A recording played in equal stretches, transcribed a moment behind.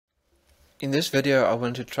In this video I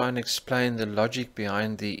want to try and explain the logic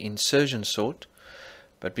behind the insertion sort,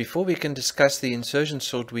 but before we can discuss the insertion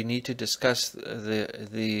sort we need to discuss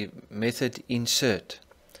the method insert.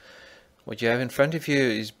 What you have in front of you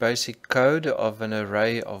is basic code of an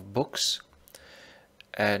array of books,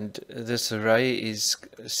 and this array is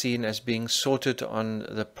seen as being sorted on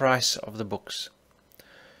the price of the books.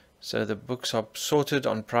 So the books are sorted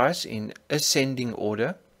on price in ascending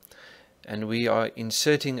order, and we are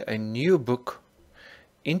inserting a new book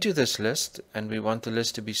into this list, and we want the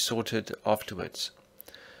list to be sorted afterwards.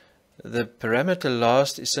 The parameter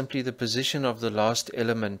last is simply the position of the last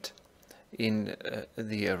element in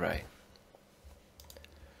the array.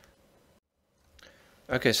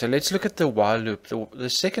 Okay, so let's look at the while loop. The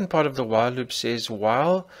second part of the while loop says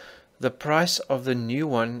while the price of the new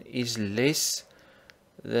one is less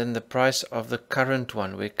than the price of the current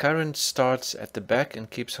one, where current starts at the back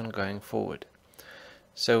and keeps on going forward.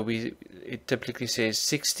 So it typically says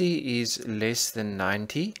 60 is less than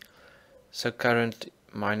 90, so current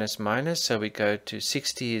minus minus, so we go to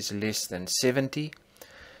 60 is less than 70.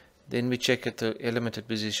 Then we check at the element at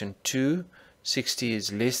position 2, 60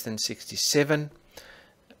 is less than 67,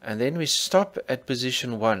 and then we stop at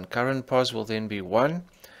position 1. Current pos will then be 1,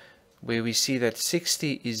 where we see that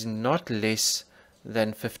 60 is not less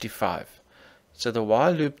than 55. So the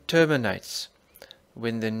while loop terminates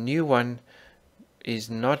when the new one is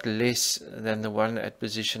not less than the one at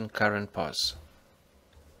position current pos.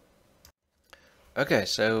 Okay,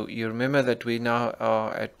 so you remember that we now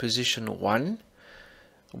are at position 1,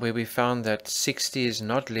 where we found that 60 is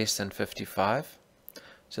not less than 55.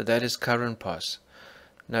 So that is current pos.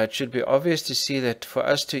 Now it should be obvious to see that for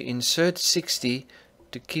us to insert 60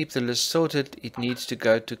 to keep the list sorted, it needs to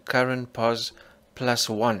go to current pos plus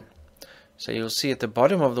 1. So you'll see at the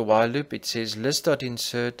bottom of the while loop it says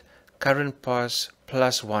list.insert current pos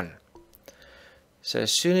plus 1. So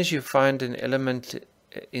as soon as you find an element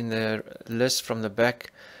in the list from the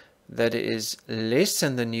back that is less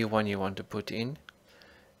than the new one you want to put in,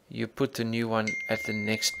 you put the new one at the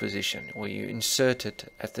next position, or you insert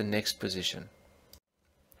it at the next position.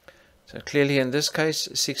 So clearly in this case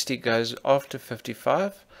 60 goes after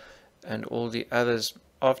 55, and all the others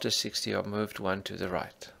after 60 are moved one to the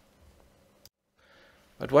right.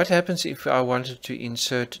 But what happens if I wanted to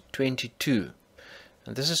insert 22?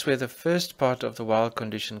 And this is where the first part of the while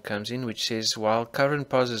condition comes in, which says while current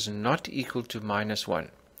pos is not equal to minus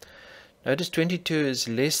 1. Notice 22 is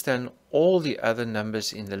less than all the other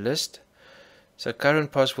numbers in the list, so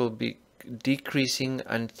current pos will be decreasing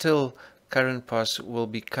until current pos will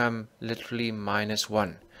become literally minus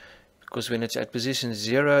 1. Because when it's at position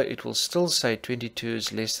 0, it will still say 22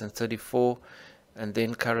 is less than 34, and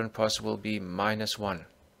then current pos will be minus 1.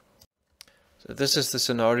 So this is the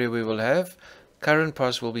scenario we will have. Current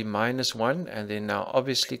pos will be minus 1, and then now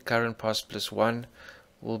obviously current pos plus 1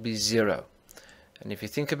 will be 0. And if you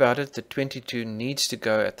think about it, the 22 needs to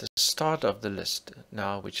go at the start of the list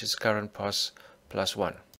now, which is current pos plus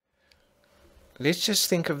 1. Let's just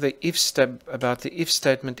think of the about the if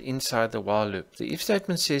statement inside the while loop. The if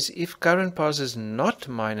statement says if current pos is not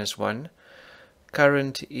minus 1,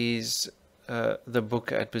 current is the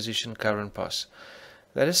book at position current pos.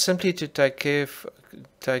 That is simply to take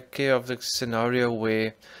care of the scenario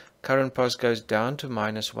where current pos goes down to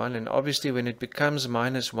minus 1, and obviously when it becomes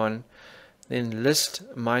minus 1, then list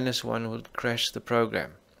minus 1 will crash the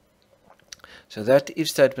program. So that if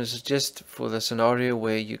statement is just for the scenario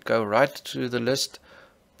where you go right through the list,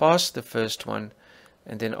 past the first one,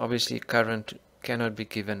 and then obviously current cannot be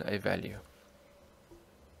given a value.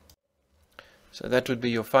 So that would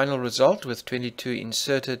be your final result, with 22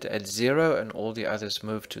 inserted at 0 and all the others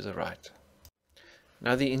moved to the right.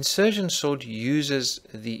 Now the insertion sort uses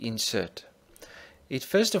the insert. It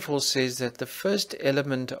first of all says that the first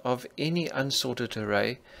element of any unsorted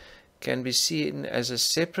array can be seen as a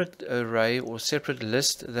separate array or separate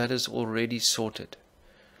list that is already sorted.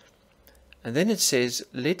 And then it says,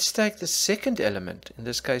 let's take the second element, in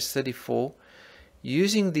this case 34,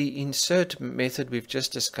 using the insert method we've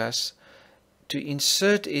just discussed, to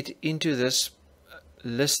insert it into this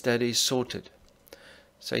list that is sorted.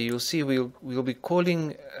 So you'll see we'll be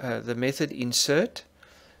calling the method insert,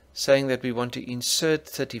 saying that we want to insert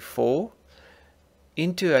 34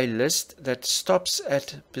 into a list that stops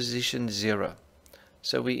at position 0.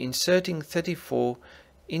 So we're inserting 34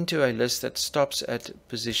 into a list that stops at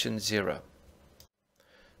position 0.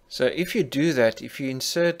 So if you do that, if you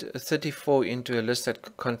insert 34 into a list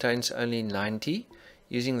that contains only 90,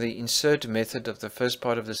 using the insert method of the first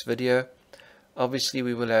part of this video, obviously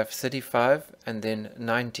we will have 35 and then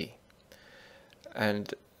 90.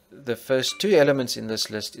 And the first two elements in this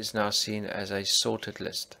list is now seen as a sorted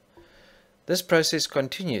list. This process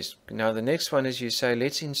continues. Now the next one is you say,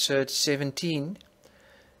 let's insert 17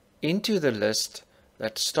 into the list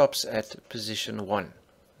that stops at position 1.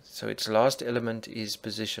 So its last element is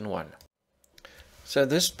position 1. So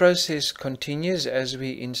this process continues as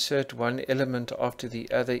we insert one element after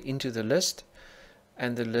the other into the list,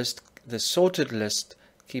 and the sorted list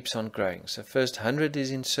keeps on growing. So first 100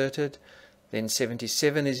 is inserted, then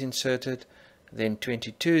 77 is inserted, then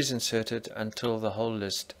 22 is inserted until the whole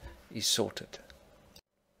list is sorted.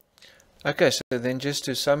 Okay, so then just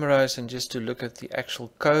to summarize and just to look at the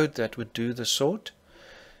actual code that would do the sort.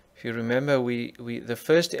 If you remember, the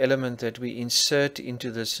first element that we insert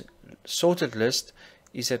into this sorted list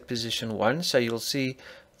is at position 1. So you'll see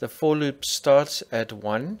the for loop starts at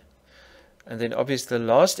 1. And then obviously the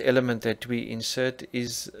last element that we insert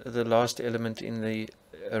is the last element in the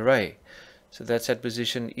array. So that's at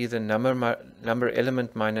position either number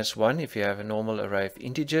element minus 1 if you have a normal array of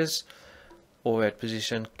integers, or at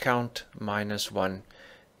position count minus 1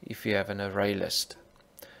 if you have an array list.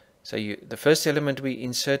 So the first element we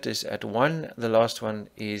insert is at 1, the last one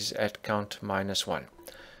is at count minus 1.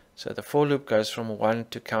 So the for loop goes from 1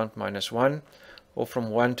 to count minus 1, or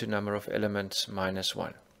from 1 to number of elements minus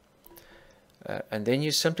 1. And then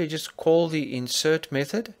you simply just call the insert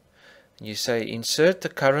method. You say insert the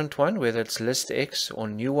current one, whether it's list X or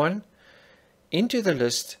new one, into the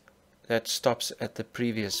list that stops at the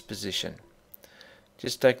previous position.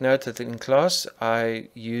 Just take note that in class I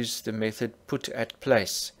use the method put at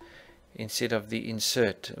place instead of the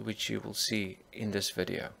insert, which you will see in this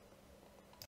video.